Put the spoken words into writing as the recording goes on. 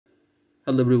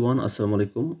Hello everyone, আসসালামু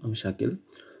আলাইকুম। আমি শাকিল।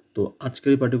 তো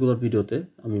আজকের এই পার্টিকুলার ভিডিওতে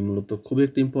আমি মূলত খুবই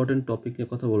একটা ইম্পর্টেন্ট টপিক নিয়ে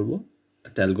কথা বলবো।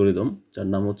 একটা অ্যালগরিদম যার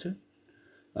নাম হচ্ছে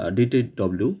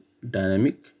DTW,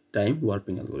 dynamic time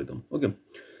warping algorithm. ওকে,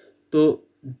 তো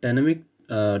ডাইনামিক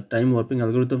টাইম ওয়ার্পিং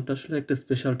অ্যালগরিদমটা আসলে একটা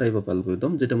স্পেশাল টাইপ অফ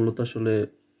অ্যালগরিদম, যেটা মূলত আসলে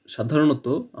সাধারণত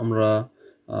আমরা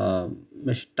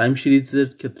টাইম সিরিজের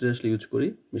ক্ষেত্রে আসলে ইউজ করি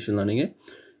মেশিন লার্নিংয়ে।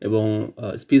 এবং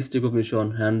speech recognition,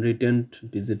 hand written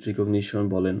digit recognition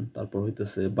বলেন, তারপর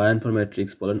হইতেছে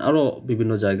বায়োইনফরমেট্রিক্স বলেন, আরও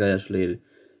বিভিন্ন জায়গায় আসলে এর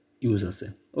ইউজ আছে।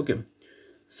 ওকে,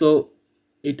 সো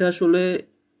এটা আসলে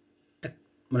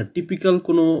মানে টিপিক্যাল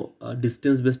কোনো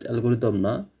ডিস্টেন্স বেসড অ্যালগরিদম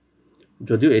না,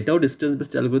 যদিও এটাও distance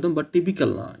based algorithm, but typical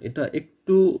না, এটা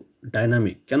একটু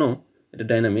ডাইনামিক। কেন এটা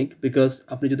ডাইনামিক? বিকজ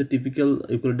আপনি যদি টিপিক্যাল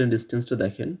ইকুইভ্যালেন্ট ডিস্টেন্সটা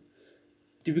দেখেন,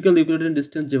 টিপিক্যাল ইকুইভ্যালেন্ট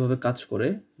ডিস্টেন্স যেভাবে কাজ করে,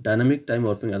 ডাইনামিক টাইম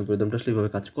ওয়ার্পিং অ্যালগরিদমটা আসলে এইভাবে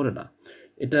কাজ করে না।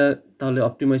 এটা তাহলে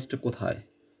অপটিমাইজটা কোথায়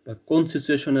বা কোন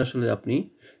সিচুয়েশনে আসলে আপনি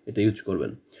এটা ইউজ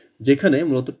করবেন? যেখানে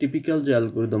মূলত টিপিক্যাল যে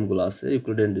অ্যালগরিদমগুলো আছে,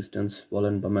 ইকুইভ্যালেন্ট ডিস্টেন্স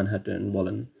বলেন বা ম্যানহাটন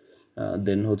বলেন,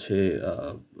 দেন হচ্ছে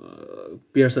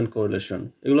পিয়ারসন কোরিলেশন,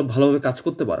 এগুলো ভালোভাবে কাজ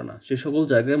করতে পারে না। সেই সকল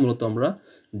জায়গায় মূলত আমরা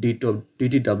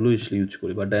DTW ইউজ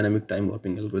করি বা ডাইনামিক টাইম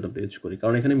ওয়ার্পিং অ্যালগরিদমটা ইউজ করি,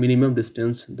 কারণ এখানে মিনিমাম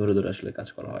ডিস্টেন্স ধরে ধরে আসলে কাজ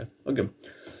করা হয়। ওকে,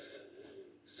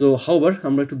 সো হাউবার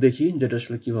আমরা একটু দেখি যেটা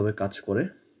আসলে কীভাবে কাজ করে।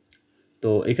 তো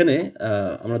এখানে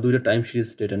আমরা দুইটা টাইম সিরিজ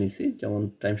ডেটা নিছি, যেমন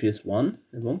টাইম সিরিজ 1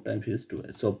 এবং টাইম সিরিজ 2।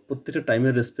 সো প্রত্যেকটা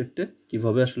টাইমের রেসপেক্টে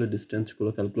কীভাবে আসলে ডিস্টেন্সগুলো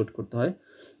ক্যালকুলেট করতে হয়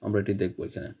আমরা এটি দেখবো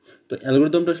এখানে। তো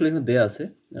অ্যালগরিদমটা আসলে এখানে দেয়া আছে।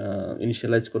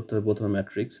 ইনিশিয়ালাইজ করতে হবে প্রথমে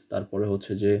ম্যাট্রিক্স, তারপরে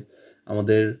হচ্ছে যে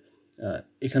আমাদের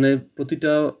এখানে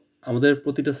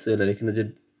প্রতিটা সেলের এখানে যে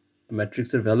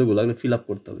ম্যাট্রিক্সের ভ্যালুগুলো এগুলো ফিল আপ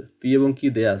করতে হবে, পি এবং কি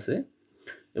দেয়া আছে,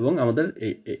 এবং আমাদের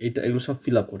এগুলো সব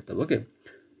ফিল আপ করতে হবে। ওকে,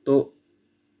 তো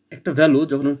একটা ভ্যালু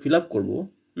যখন আমি ফিল আপ করবো,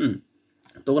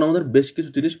 তখন আমাদের বেশ কিছু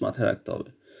জিনিস মাথায় রাখতে হবে।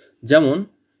 যেমন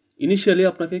ইনিশিয়ালি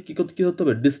আপনাকে কী করতে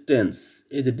হবে? ডিস্টেন্স,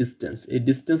 এই যে ডিস্টেন্স, এই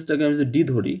ডিস্টেন্সটাকে আমি যদি ডি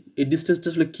ধরি, এই ডিস্টেন্সটা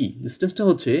আসলে কী? ডিস্টেন্সটা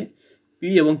হচ্ছে পি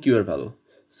এবং কিউ এর ভ্যালু।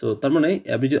 সো তার মানে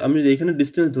আমি যদি এখানে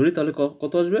ডিস্টেন্স ধরি, তাহলে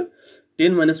কত আসবে?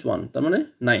 10 - 1, তার মানে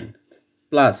 9,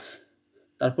 প্লাস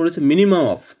তারপর হচ্ছে মিনিমাম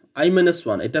অফ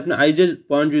i-1। এটা আপনি i যে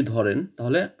পয়েন্ট যদি ধরেন,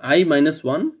 তাহলে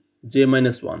i-1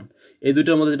 j-1, এই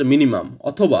দুইটার মধ্যে যেটা মিনিমাম,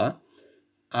 অথবা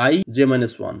i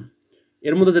j-1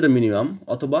 এর মধ্যে যেটা মিনিমাম,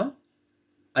 অথবা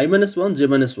i-1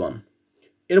 j-1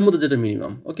 এর মধ্যে যেটা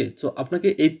মিনিমাম। ওকে, সো আপনাকে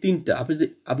এই তিনটা,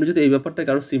 আপনি যদি এই ব্যাপারটাকে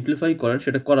আরও সিম্পলিফাই করেন,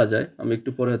 সেটা করা যায়, আমি একটু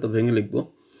পরে হয়তো ভেঙে লিখবো।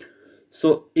 সো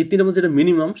এই তিনটার মধ্যে যেটা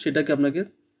মিনিমাম, সেটাকে আপনাকে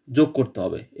যোগ করতে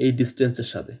হবে এই ডিস্টেন্সের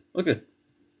সাথে। ওকে,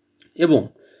 এবং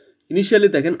ইনিশিয়ালি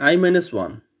দেখেন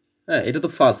i-1, হ্যাঁ, এটা তো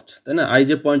ফার্স্ট, তাই না? i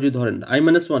যে পয়েন্ট যদি ধরেন,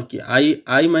 i-1 কি,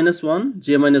 i-1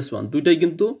 j-1 দুইটাই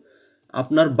কিন্তু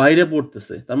আপনার বাইরে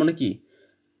পড়তেছে। তার মানে কি,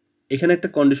 এখানে একটা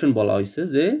কন্ডিশন বলা হয়েছে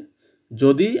যে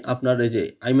যদি আপনার এই যে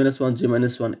i-1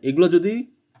 j-1 এগুলো যদি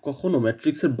কখনো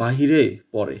ম্যাট্রিক্সের বাহিরে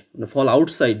পড়ে, মানে ফল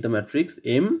outside the matrix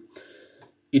M,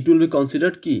 it will be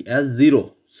considered কি অ্যাজ 0।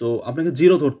 সো আপনাকে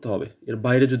 0 ধরতে হবে এর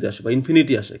বাইরে যদি আসে, বা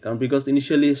ইনফিনিটি আসে, কারণ বিকজ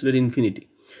ইনিশিয়ালি আসলে ইনফিনিটি।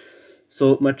 সো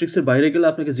ম্যাট্রিক্সের বাইরে গেলে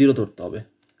আপনাকে 0 ধরতে হবে।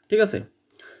 ঠিক আছে,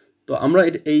 তো আমরা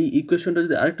এই ইকুয়েশনটা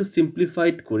যদি আরেকটু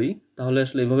সিম্পলিফাইড করি, তাহলে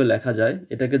আসলে এইভাবে লেখা যায়।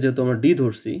 এটাকে যেহেতু আমরা ডি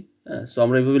ধরছি, হ্যাঁ, সো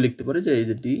আমরা এইভাবে লিখতে পারি যে এই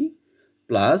যে ডি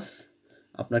প্লাস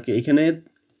আপনাকে এখানে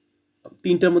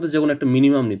তিনটার মধ্যে যে কোনো একটা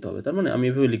মিনিমাম নিতে হবে। তার মানে আমি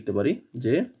এভাবে লিখতে পারি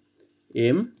যে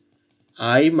এম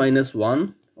i-1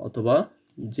 অথবা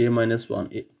j-1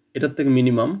 এটার থেকে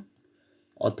মিনিমাম,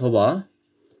 অথবা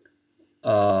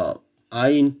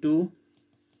i,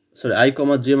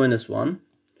 j-1,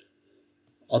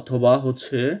 অথবা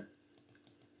হচ্ছে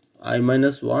i-1,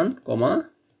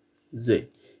 j।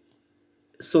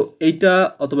 সো এইটা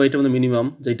অথবা এটার মধ্যে মিনিমাম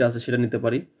যেটা আছে সেটা নিতে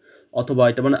পারি, অথবা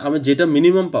এটা, মানে আমি যেটা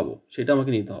মিনিমাম পাবো সেটা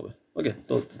আমাকে নিতে হবে। ওকে,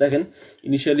 তো দেখেন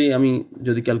ইনিশিয়ালি আমি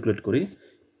যদি ক্যালকুলেট করি,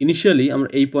 ইনিশিয়ালি আমরা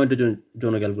এই পয়েন্টের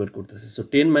জন্য ক্যালকুলেট করতেছি। সো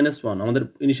 10 - 1 আমাদের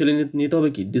ইনিশিয়ালি নিতে হবে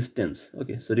কি, ডিস্টেন্স।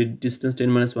 ওকে, সো ডিস্টেন্স 10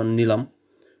 - 1 নিলাম,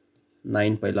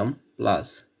 9 পাইলাম, প্লাস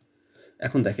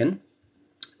এখন দেখেন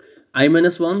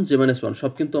i-1 j-1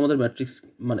 সব কিন্তু আমাদের ম্যাট্রিক্স,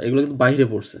 মানে এগুলো কিন্তু বাইরে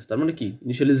পড়ছে, তার মানে কি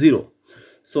ইনিশিয়ালি 0।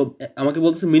 সো আমাকে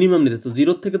বলতেছে মিনিমাম নিতে, তো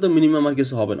 0 থেকে তো মিনিমাম আর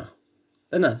কিছু হবে না,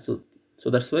 তাই না? So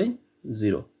that's why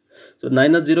 0। সো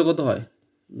 9 আর 0 কত হয়?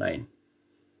 9।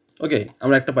 ওকে,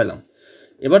 আমরা একটা পাইলাম।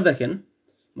 এবার দেখেন,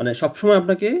 মানে সবসময়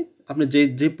আপনি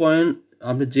যে পয়েন্ট,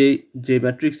 আপনি যে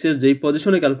ম্যাট্রিক্সের যেই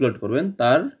পজিশনে ক্যালকুলেট করবেন,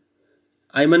 তার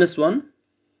i-1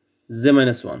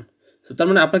 j-1। সো তার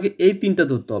মানে আপনাকে এই তিনটা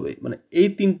ধরতে হবে, মানে এই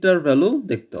তিনটার ভ্যালু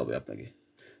দেখতে হবে আপনাকে,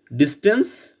 ডিস্টেন্স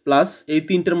প্লাস এই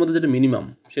তিনটার মধ্যে যেটা মিনিমাম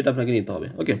সেটা আপনাকে নিতে হবে।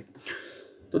 ওকে,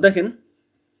 তো দেখেন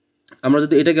আমরা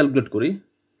যদি এটা ক্যালকুলেট করি,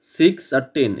 6 আর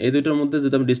 10 এই দুইটার মধ্যে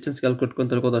যদি আমি ডিস্টেন্স ক্যালকুলেট করি,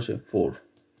 তাহলে কত আসে?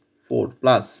 4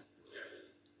 প্লাস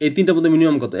এই তিনটার মধ্যে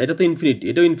মিনিমাম কত? এটা তো ইনফিনিটি,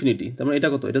 এটাও ইনফিনিটি, তার মানে এটা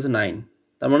কত? এটা হচ্ছে 9।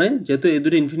 তার মানে যেহেতু এই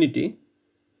দুটো ইনফিনিটি,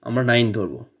 আমরা 9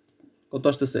 ধরবো। কত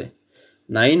আসতেছে?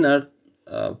 9 আর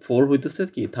 4 হইতেছে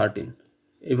কি 13।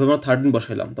 এইভাবে আমরা 13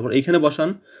 বসাইলাম। তারপর এইখানে বসান,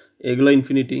 এগুলো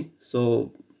ইনফিনিটি, সো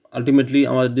আলটিমেটলি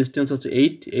আমার ডিস্টেন্স হচ্ছে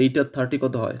 8। 8 আর 30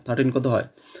 কত হয়? 13 কত হয়?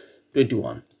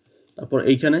 21। তারপর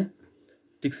এইখানে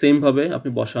ঠিক সেমভাবে আপনি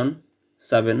বসান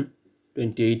 7,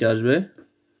 28 আসবে,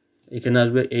 এখানে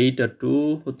আসবে 8 আর 2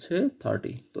 হচ্ছে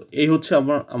 30। তো এই হচ্ছে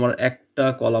আমার একটা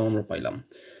কলাম আমরা পাইলাম।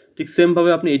 ঠিক সেমভাবে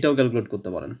আপনি এইটাও ক্যালকুলেট করতে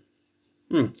পারেন।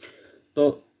 তো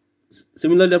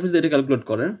সিমিলারলি আপনি যদি এটা ক্যালকুলেট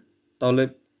করেন তাহলে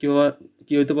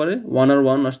কী হইতে পারে? 1 আর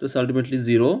 1 আসতেছে আলটিমেটলি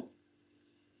 0,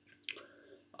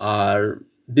 আর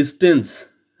ডিস্টেন্স,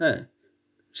 হ্যাঁ,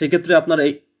 সেক্ষেত্রে আপনার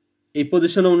এই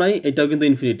পজিশনেও নাই, এটাও কিন্তু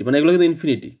ইনফিনিটি, মানে এগুলো কিন্তু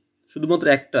ইনফিনিটি, শুধুমাত্র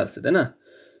একটা আছে, তাই না?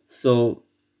 সো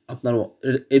আপনার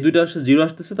এই দুইটা আসছে 0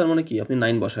 আসতেছে, তার মানে কি আপনি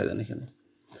 9 বসায় দেন এখানে।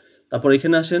 তারপর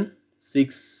এখানে আসেন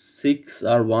 6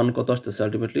 আর 1 কত আসতেছে?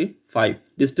 Ultimately 5,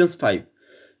 distance 5।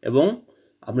 এবং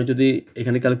আপনি যদি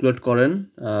এখানে ক্যালকুলেট করেন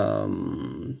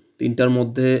তিনটার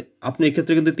মধ্যে, আপনি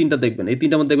এক্ষেত্রে কিন্তু তিনটা দেখবেন, এই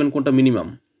তিনটার মধ্যে দেখবেন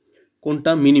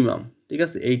কোনটা মিনিমাম, ঠিক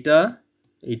আছে?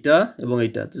 এইটা এবং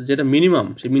এইটা, যেটা মিনিমাম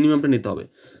সেই মিনিমামটা নিতে হবে।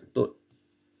 তো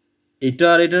এইটা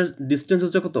আর এটার ডিস্টেন্স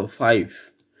হচ্ছে কত? 5,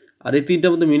 আর এই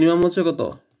তিনটার মধ্যে মিনিমাম হচ্ছে কত?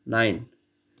 9।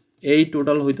 এই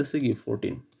টোটাল হইতেছে কি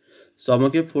 14। সো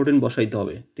আমাকে 14 বসাইতে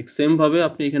হবে। ঠিক সেমভাবে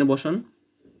আপনি এখানে বসান।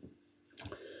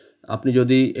 আপনি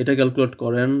যদি এটা ক্যালকুলেট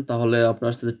করেন তাহলে আপনার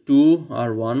আসতেছে 2 আর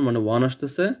 1, মানে 1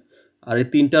 আসতেছে, আর এই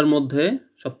তিনটার মধ্যে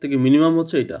সবথেকে মিনিমাম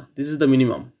হচ্ছে এটা, this is the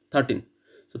minimum 13।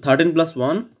 So 13 +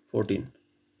 1 14।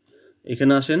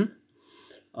 এখানে আসেন,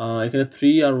 এখানে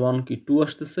 3 আর 1 কি 2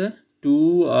 আসতেছে, 2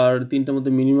 আর তিনটার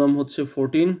মধ্যে মিনিমাম হচ্ছে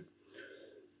 14,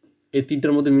 এই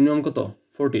তিনটার মধ্যে মিনিমাম কত?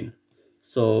 14।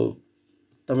 সো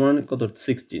তার মানে কত?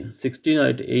 16 আর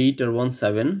 8 আর 1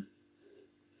 7,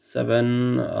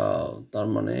 তার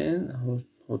মানে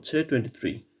হচ্ছে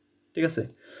 23, ঠিক আছে?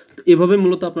 তো এভাবে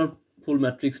মূলত আপনার ফুল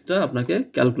ম্যাট্রিক্সটা আপনাকে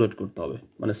ক্যালকুলেট করতে হবে,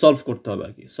 মানে সলভ করতে হবে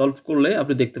আর কি। সলভ করলে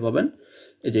আপনি দেখতে পাবেন,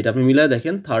 এই যে এটা আপনি মিলায়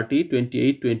দেখেন 30,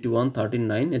 28, 21, 13,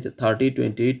 9, এই যে 30,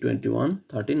 28, 21,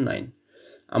 13, 9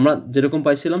 আমরা যেরকম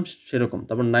পাইছিলাম সেরকম।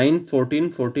 তারপর 9, 14,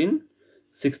 14,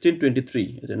 16, 23,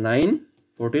 এই যে 9,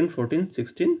 14, 14,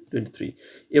 16, 23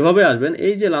 এভাবে আসবেন।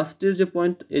 এই যে লাস্টের যে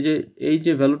পয়েন্ট, এই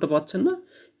যে ভ্যালুটা পাচ্ছেন না,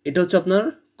 এটা হচ্ছে আপনার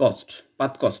কস্ট,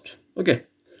 পাথ কস্ট। ওকে,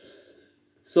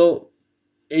 সো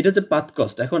এইটা হচ্ছে পাথ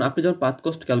কস্ট। এখন আপনি যখন পাথ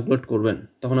কস্ট ক্যালকুলেট করবেন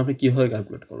তখন আপনি কীভাবে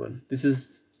ক্যালকুলেট করবেন? This is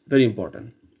very important.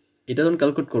 এটা যখন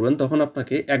ক্যালকুলেট করবেন তখন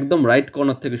আপনাকে একদম রাইট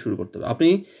কর্নার থেকে শুরু করতে হবে। আপনি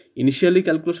ইনিশিয়ালি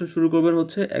ক্যালকুলেশন শুরু করবেন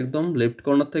হচ্ছে একদম লেফট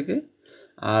কর্নার থেকে,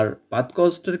 আর পাথ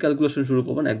কস্টের ক্যালকুলেশন শুরু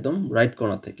করবেন একদম রাইট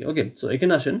কর্নার থেকে। ওকে, সো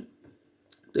এখানে আসেন।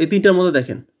 তো এই তিনটার মধ্যে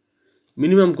দেখেন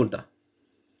মিনিমাম কোনটা?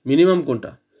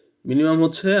 মিনিমাম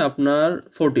হচ্ছে আপনার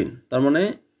 14, তার মানে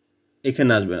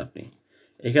এখানে আসবেন আপনি।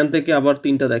 এখান থেকে আবার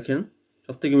তিনটা দেখেন,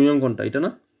 সব থেকে মিনিমাম কোনটা? এটা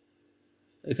না?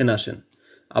 এখানে আসেন।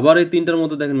 আবার এই তিনটার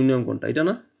মধ্যে দেখেন মিনিমাম কোনটা? এটা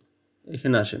না?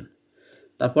 এখানে আসেন।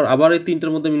 তারপর আবার এই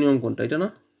তিনটার মধ্যে মিনিমাম কোনটা? এটা না?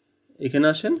 এখানে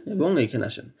আসেন এবং এখানে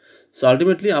আসেন। সো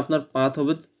আলটিমেটলি আপনার পাথ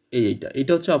হবে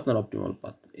এইটা হচ্ছে আপনার অপটিমাল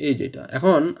পাথ, এই যেটা।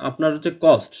 এখন আপনার যে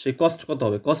কস্ট, সেই কস্ট কত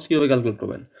হবে? কস্ট কীভাবে ক্যালকুলেট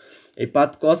করবেন? এই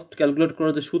পাথ কস্ট ক্যালকুলেট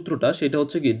করার যে সূত্রটা, সেটা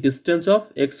হচ্ছে কি ডিস্টেন্স অফ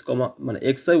এক্স, মানে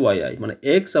এক্স আই ওয়াই আই, মানে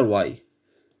এক্স আর ওয়াই।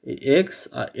 এই এক্স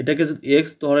আর এটাকে যদি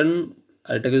এক্স ধরেন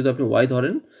আর এটাকে যদি আপনি ওয়াই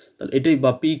ধরেন, তাহলে এটাই,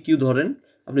 বা পি কিউ ধরেন,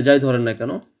 আপনি যাই ধরেন না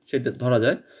কেন সেটা ধরা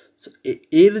যায়। সো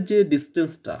এর যে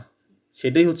ডিস্টেন্সটা,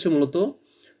 সেটাই হচ্ছে মূলত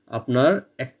আপনার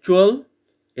অ্যাকচুয়াল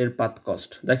এর পাথ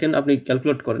কস্ট। দেখেন আপনি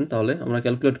ক্যালকুলেট করেন, তাহলে আমরা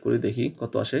ক্যালকুলেট করি দেখি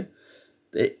কত আসে।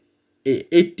 তো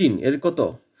 18 এর কত?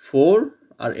 4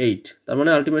 আর 8, তার মানে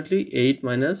আলটিমেটলি 8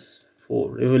 - 4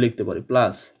 এভাবে লিখতে পারি,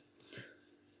 প্লাস।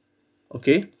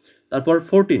 ওকে, তারপর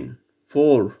 14,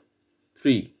 4,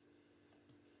 3,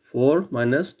 4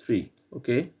 - 3,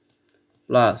 ওকে,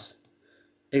 প্লাস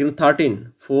এখানে 13,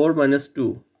 4 - 2,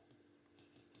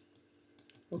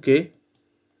 ওকে,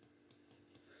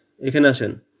 এখানে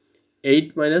আসেন 8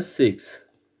 - 6,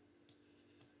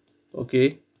 ওকে,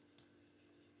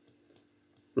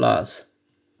 প্লাস।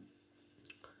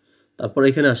 তারপর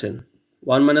এখানে আসেন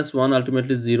 1 - 1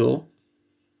 আলটিমেটলি 0,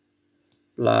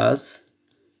 প্লাস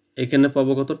এখানে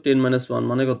পাবো কত? 10 - 1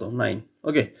 মানে কত? 9।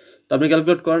 ওকে, তো আপনি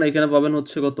ক্যালকুলেট করেন, এখানে পাবেন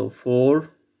হচ্ছে কত? 4,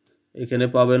 এখানে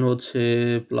পাবেন হচ্ছে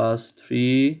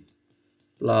 +3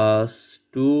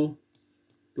 +2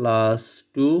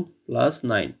 +2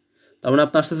 +9, তার মানে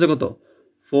আপনার আসতেছে কত?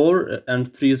 4 and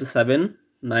 3 হচ্ছে 7,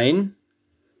 9,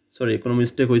 সরি কোনো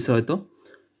মিস্টেক হয়েছে হয়তো,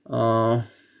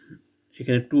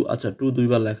 এখানে 2, আচ্ছা 2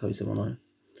 দুইবার লেখা হয়েছে মনে হয়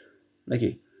নাকি?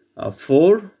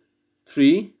 4,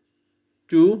 3,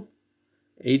 2,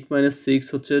 8 মাইনাস 6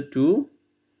 হচ্ছে 2।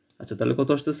 আচ্ছা তাহলে কত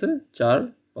আসতেছে 4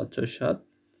 5 6 7।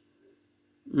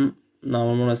 না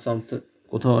আমার মনে হয়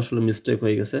কোথাও আসলে মিস্টেক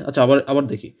হয়ে গেছে। আচ্ছা আবার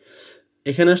দেখি,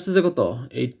 এখানে আসতেছে কত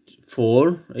 8 4,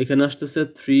 এখানে আসতেছে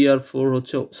 3 আর 4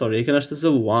 হচ্ছে, সরি এখানে আসতেছে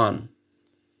 1,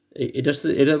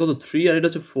 এটা কত 3 আর এটা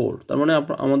হচ্ছে 4, তার মানে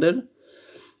আমাদের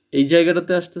এই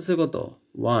জায়গাটাতে আসতেছে কত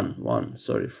 1 1,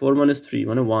 সরি 4 মাইনাস 3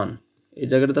 মানে 1, এই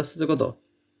জায়গাটাতে আসতেছে কত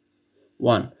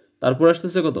 1, তারপর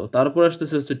আসতেছে কত, তারপর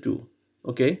আসতেছে হচ্ছে 2।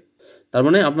 ওকে, তার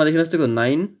মানে আপনার এখানে আসছে কত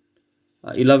 9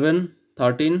 11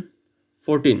 13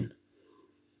 14,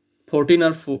 14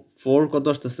 আর 4 কত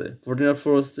আসতেছে, 14 আর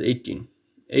 4 হচ্ছে 18।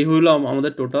 এই হইল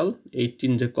আমাদের টোটাল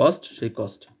 18 যে কস্ট, সেই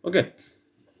কস্ট। ওকে,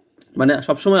 মানে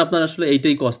সবসময় আপনার আসলে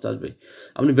এইটাই কস্ট আসবে,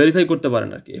 আপনি ভেরিফাই করতে পারেন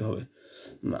আর কি এভাবে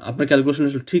আপনার ক্যালকুলেশন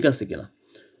আসলে ঠিক আছে কিনা।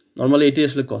 নর্মালি এটাই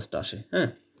আসলে কস্ট আসে। হ্যাঁ,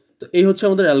 তো এই হচ্ছে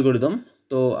আমাদের অ্যালগরিদম।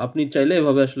 তো আপনি চাইলে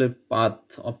এভাবে আসলে পাথ,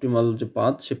 অপটিমাল যে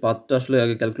পাথ, সে পাথটা আসলে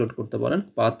আগে ক্যালকুলেট করতে পারেন।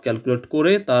 পাথ ক্যালকুলেট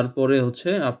করে তারপরে হচ্ছে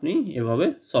আপনি এভাবে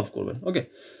সলভ করবেন। ওকে,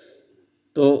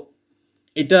 তো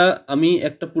এটা আমি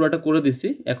একটা পুরাটা করে দিছি।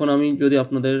 এখন আমি যদি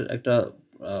আপনাদের একটা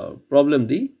প্রবলেম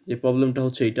দিই, যে প্রবলেমটা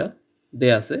হচ্ছে এইটা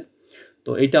দেয়া আছে,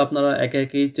 তো এইটা আপনারা একে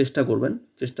একেই চেষ্টা করবেন,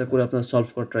 চেষ্টা করে আপনারা সলভ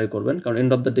করার ট্রাই করবেন, কারণ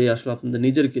এন্ড অফ দ্য ডে আসলে আপনাদের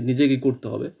নিজেকে করতে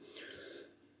হবে।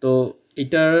 তো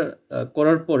এটা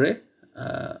করার পরে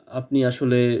আপনি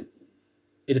আসলে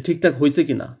এটা ঠিকঠাক হয়েছে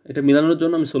কি না এটা মেলানোর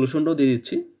জন্য আমি সলিউশনটাও দিয়ে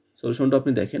দিচ্ছি। সলিউশনটা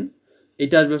আপনি দেখেন,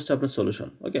 এটা আসবে হচ্ছে আপনার সলিউশন।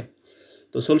 ওকে,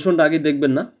 তো সলিউশনটা আগে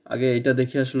দেখবেন না, আগে এটা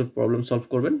দেখে আসলে প্রবলেম সলভ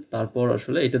করবেন, তারপর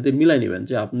আসলে এটা দিয়ে মিলাই নেবেন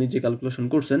যে আপনি যে ক্যালকুলেশন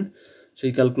করছেন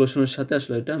সেই ক্যালকুলেশনের সাথে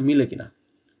আসলে এটা মিলে কিনা।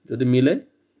 যদি মিলে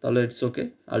তাহলে ইটস ওকে,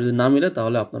 আর যদি না মিলে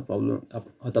তাহলে আপনার প্রবলেম,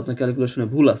 হয়তো আপনার ক্যালকুলেশনে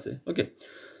ভুল আছে। ওকে,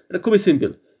 এটা খুবই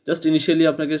সিম্পল। জাস্ট ইনিশিয়ালি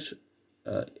আপনাকে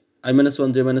i-1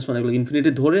 j-1 এগুলো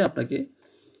ইনফিনিটি ধরে আপনাকে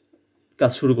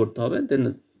কাজ শুরু করতে হবে, দেন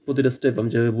প্রতিটা স্টেপ আমি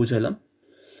যেভাবে বুঝাইলাম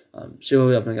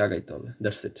সেভাবে আপনাকে আগাইতে হবে।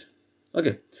 That's it.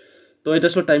 ওকে, তো এটা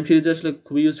আসলে টাইম সিরিজে আসলে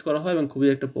খুবই ইউজ করা হয় এবং খুবই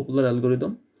একটা পপুলার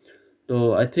অ্যালগরিদম। তো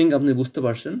আই থিঙ্ক আপনি বুঝতে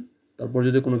পারছেন। তারপর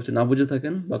যদি কোনো কিছু না বুঝে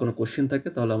থাকেন বা কোনো কোশ্চেন থাকে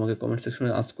তাহলে আমাকে কমেন্ট সেকশনে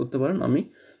আস্ক করতে পারেন, আমি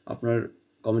আপনার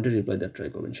কমেন্টে রিপ্লাই দেওয়ার ট্রাই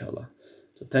করবো ইনশাআল্লাহ।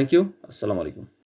 তো থ্যাংক ইউ, আসসালামু আলাইকুম।